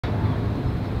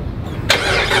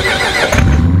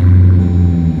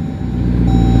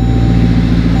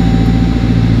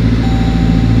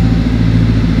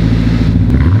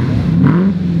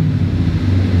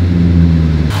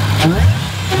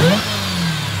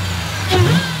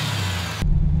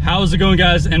How's it going,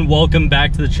 guys, and welcome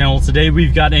back to the channel. Today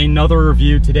we've got another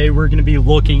review. Today we're going to be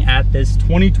looking at this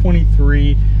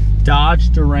 2023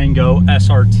 Dodge Durango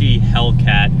SRT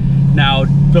Hellcat. Now,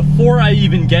 before I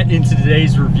even get into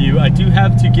today's review, I do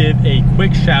have to give a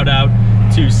quick shout out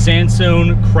to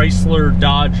Sansone, Chrysler,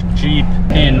 Dodge, Jeep,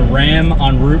 and Ram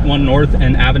on Route 1 North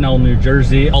in Avenel, New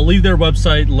Jersey. I'll leave their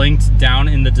website linked down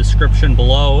in the description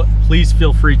below. Please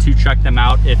feel free to check them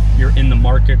out if you're in the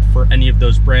market for any of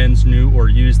those brands, new or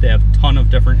used. They have a ton of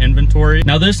different inventory.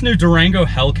 Now, this new Durango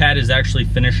Hellcat is actually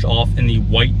finished off in the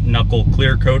white knuckle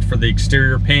clear coat for the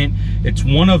exterior paint. It's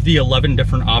one of the 11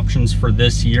 different options for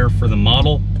this year for the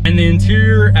model. And the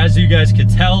interior, as you guys could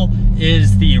tell,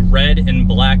 is the red and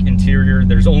black interior.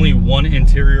 There's only one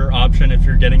interior option if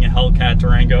you're getting a Hellcat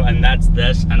Durango, and that's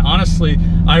this. And honestly,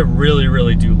 I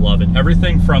really do love it.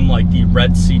 Everything from like the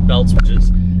red seat belts, which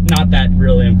is not that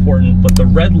really important, but the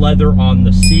red leather on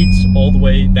the seats all the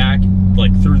way back,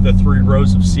 like through the 3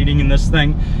 rows of seating in this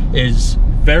thing, is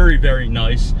very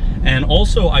nice. And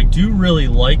also, I do really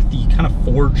like the kind of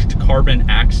forged carbon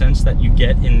accents that you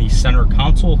get in the center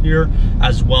console here,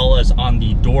 as well as on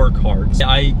the door cards.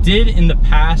 I did in the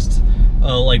past,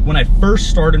 like when I first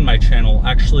started my channel,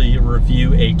 actually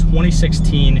review a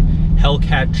 2016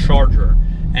 Hellcat Charger,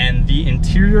 and the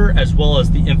interior as well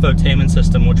as the infotainment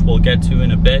system, which we'll get to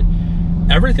in a bit,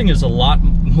 everything is a lot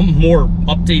more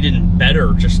updated and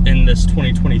better just in this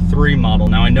 2023 model.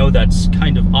 Now, I know that's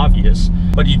kind of obvious,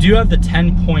 but you do have the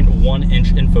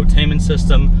 10.1-inch infotainment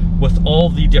system with all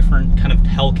the different kind of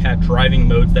Hellcat driving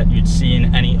modes that you'd see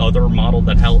in any other model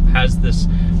that has this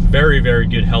very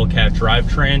good Hellcat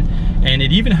drivetrain. And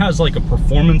it even has like a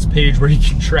performance page where you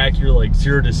can track your like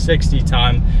 0 to 60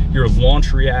 time, your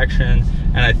launch reaction,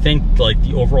 and I think like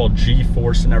the overall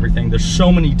G-force and everything. There's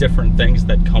so many different things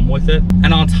that come with it.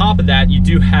 And on top of that, you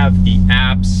do have the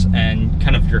apps and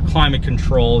kind of your climate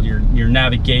control, your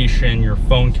navigation, your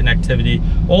phone connectivity,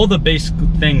 all the basic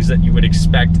things that you would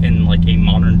expect in like a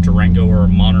modern Durango or a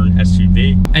modern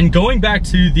SUV. And going back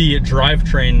to the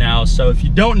drivetrain now, so if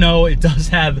you don't know, it does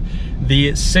have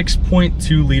the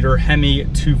 6.2 liter Hemi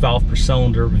 2-valve per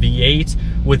cylinder V8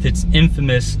 with its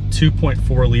infamous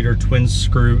 2.4 liter twin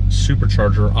screw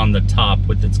supercharger on the top,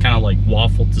 with its kind of like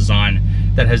waffle design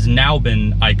that has now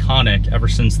been iconic ever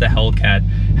since the Hellcat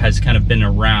has kind of been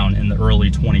around in the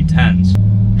early 2010s.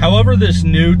 However, this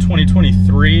new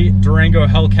 2023 Durango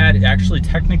Hellcat actually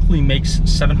technically makes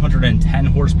 710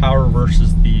 horsepower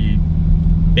versus the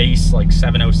base like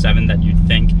 707 that you'd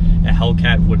think a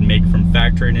Hellcat would make from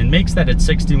factory, and it makes that at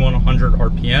 6,100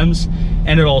 RPMs,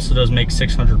 and it also does make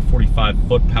 645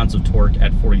 foot-pounds of torque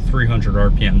at 4,300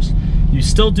 RPMs. You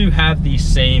still do have the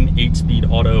same 8-speed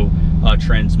auto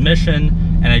transmission,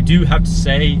 and I do have to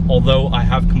say, although I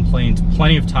have complained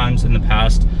plenty of times in the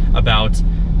past about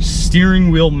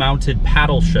steering wheel mounted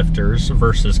paddle shifters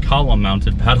versus column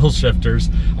mounted paddle shifters,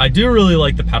 I do really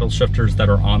like the paddle shifters that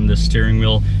are on this steering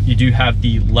wheel. You do have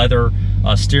the leather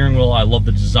steering wheel. I love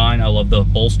the design. I love the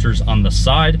bolsters on the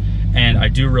side, and I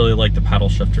do really like the paddle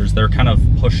shifters. They're kind of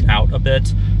pushed out a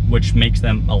bit, which makes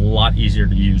them a lot easier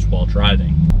to use while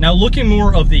driving. Now, looking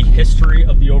more of the history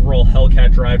of the overall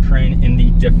Hellcat drivetrain in the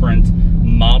different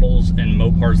models and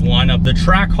Mopar's lineup, the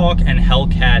Trackhawk and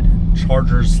Hellcat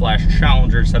Chargers /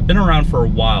 Challengers have been around for a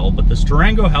while, but this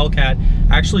Durango Hellcat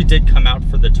actually did come out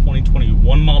for the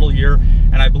 2021 model year,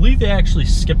 and I believe they actually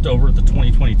skipped over the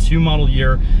 2022 model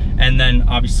year, and then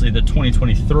obviously the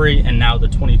 2023, and now the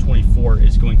 2024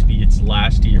 is going to be its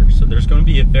last year. So there's going to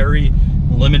be a very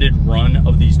limited run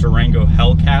of these Durango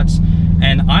Hellcats,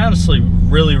 and I honestly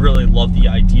really love the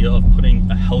idea of putting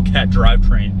a Hellcat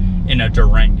drivetrain in a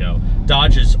Durango.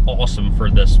 Dodge is awesome for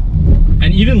this.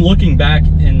 And even looking back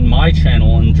in my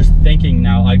channel and just thinking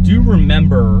now, I do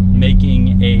remember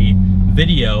making a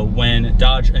video when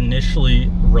Dodge initially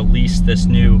released this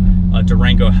new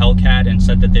Durango Hellcat and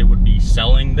said that they would be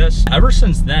selling this. Ever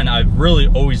since then, I've really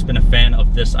always been a fan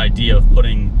of this idea of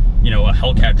putting, you know, a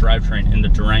Hellcat drivetrain in the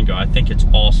Durango. I think it's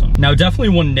awesome. Now, definitely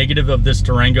one negative of this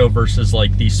Durango versus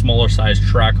like the smaller size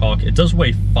Trackhawk, it does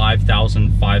weigh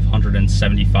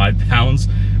 5,575 pounds,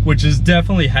 which is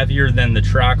definitely heavier than the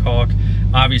Trackhawk,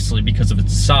 obviously because of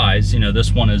its size. You know,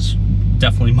 this one is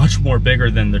definitely much more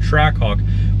bigger than the Trackhawk,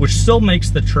 which still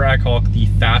makes the Trackhawk the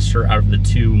faster out of the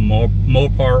two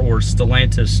Mopar or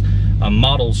Stellantis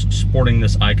models sporting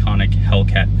this iconic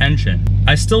Hellcat engine.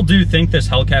 I still do think this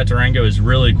Hellcat Durango is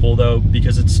really cool though,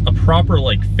 because it's a proper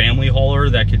like family hauler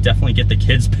that could definitely get the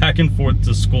kids back and forth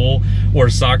to school or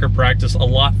soccer practice a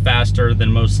lot faster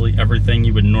than mostly everything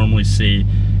you would normally see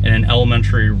in an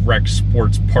elementary rec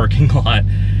sports parking lot.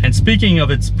 And speaking of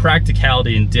its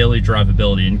practicality and daily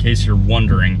drivability, in case you're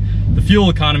wondering, The fuel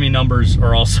economy numbers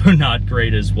are also not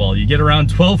great as well. You get around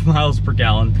 12 miles per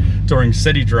gallon during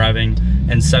city driving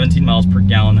and 17 miles per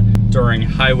gallon during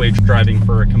highway driving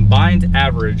for a combined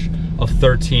average of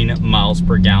 13 miles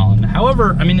per gallon.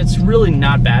 However, I mean, it's really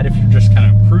not bad if you're just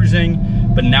kind of cruising,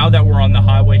 but now that we're on the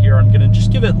highway here, I'm gonna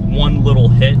just give it one little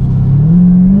hit,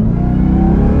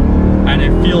 and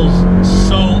it feels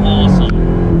so awesome.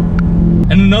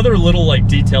 And another little like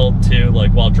detail too,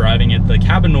 like while driving it, the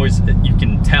cabin noise, you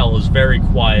can tell, is very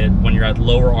quiet when you're at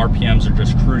lower RPMs or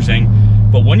just cruising.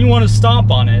 But when you want to stomp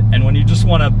on it and when you just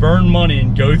want to burn money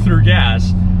and go through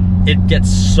gas, it gets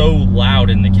so loud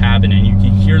in the cabin, and you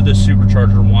can hear the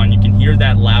supercharger whine, you can hear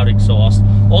that loud exhaust.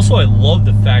 Also, I love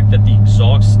the fact that the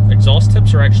exhaust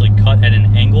tips are actually cut at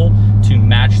an angle to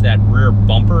match that rear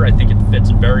bumper. I think it fits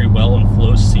very well and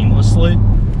flows seamlessly.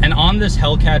 And on this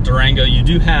Hellcat Durango, you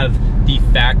do have the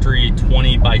factory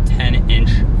 20 by 10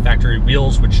 inch factory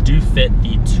wheels, which do fit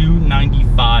the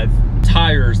 295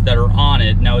 tires that are on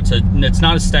it. Now it's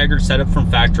not a staggered setup from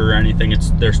factory or anything.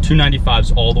 There's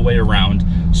 295s all the way around,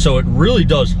 so it really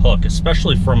does hook,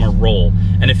 especially from a roll.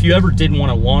 And if you ever did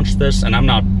want to launch this, and I'm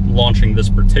not launching this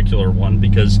particular one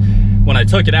because when I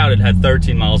took it out, it had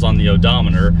 13 miles on the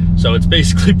odometer, so it's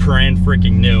basically brand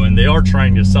freaking new, and they are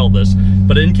trying to sell this.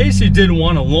 But in case you did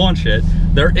want to launch it,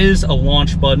 there is a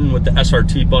launch button with the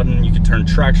SRT button. You can turn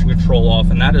traction control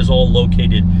off, and that is all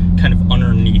located kind of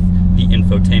underneath the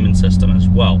infotainment system as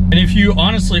well. And if you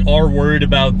honestly are worried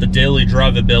about the daily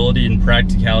drivability and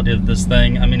practicality of this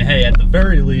thing, I mean, hey, at the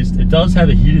very least, it does have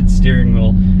a heated steering wheel,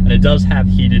 and it does have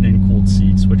heated and cooled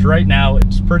seats, which right now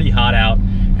it's pretty hot out,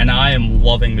 and I am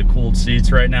loving the cooled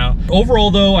seats right now.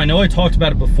 Overall though, I know I talked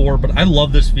about it before, but I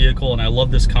love this vehicle and I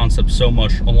love this concept so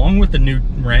much, along with the new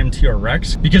Ram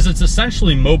TRX, because it's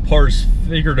essentially Mopar's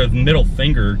figurative middle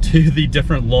finger to the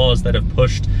different laws that have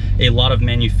pushed a lot of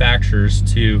manufacturers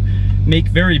to make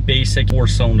very basic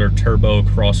 4-cylinder turbo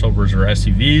crossovers or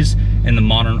SUVs in the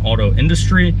modern auto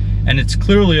industry. And it's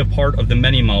clearly a part of the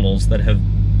many models that have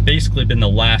basically been the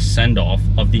last send-off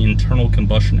of the internal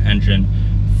combustion engine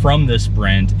from this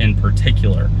brand in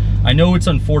particular. I know it's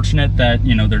unfortunate that,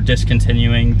 you know, they're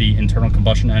discontinuing the internal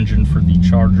combustion engine for the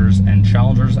Chargers and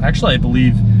Challengers. Actually, I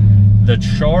believe the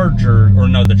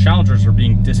Challengers are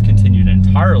being discontinued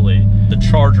entirely. The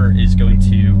Charger is going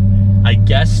to, I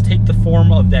guess, take the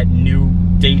form of that new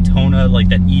Daytona, like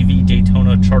that EV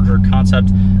Daytona Charger concept.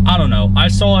 I don't know. I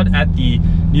saw it at the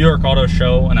New York Auto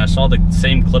Show, and I saw the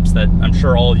same clips that I'm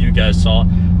sure all of you guys saw.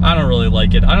 I don't really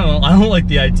like it. I don't like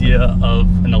the idea of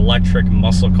an electric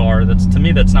muscle car. To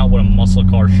me, that's not what a muscle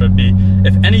car should be.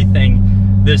 If anything,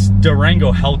 this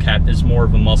Durango Hellcat is more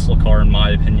of a muscle car in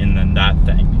my opinion than that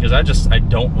thing, because I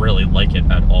don't really like it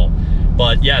at all.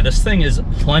 But yeah, this thing is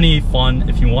plenty fun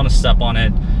if you want to step on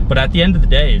it, but at the end of the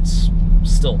day, it's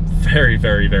still very,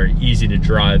 very, very easy to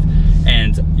drive,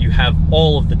 and you have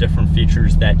all of the different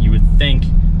features that you would think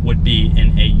would be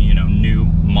in a, you know, new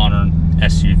modern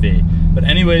SUV. But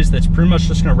anyways, that's pretty much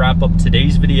just gonna wrap up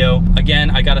today's video.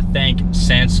 Again, I gotta thank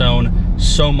Sansone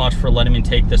so much for letting me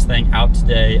take this thing out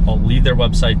today. I'll leave their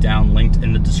website down, linked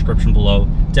in the description below.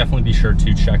 Definitely be sure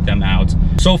to check them out.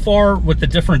 So far, with the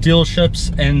different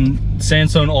dealerships and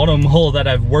Sansone Auto Mall that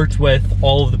I've worked with,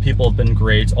 all of the people have been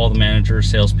great. All the managers,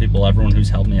 salespeople, everyone who's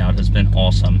helped me out has been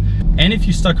awesome. And if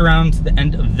you stuck around to the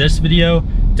end of this video,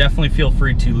 definitely feel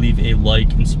free to leave a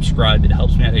like and subscribe. It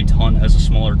helps me out a ton as a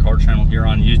smaller car channel here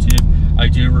on YouTube. I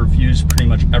do reviews pretty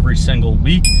much every single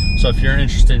week, so if you're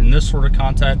interested in this sort of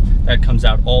content, that comes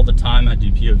out all the time. I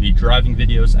do POV driving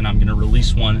videos, and I'm going to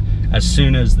release one as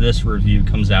soon as this review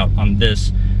comes out on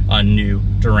this new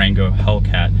Durango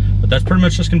Hellcat. But that's pretty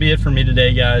much just going to be it for me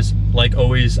today, guys. Like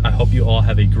always, I hope you all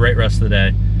have a great rest of the day,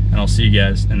 and I'll see you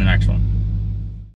guys in the next one.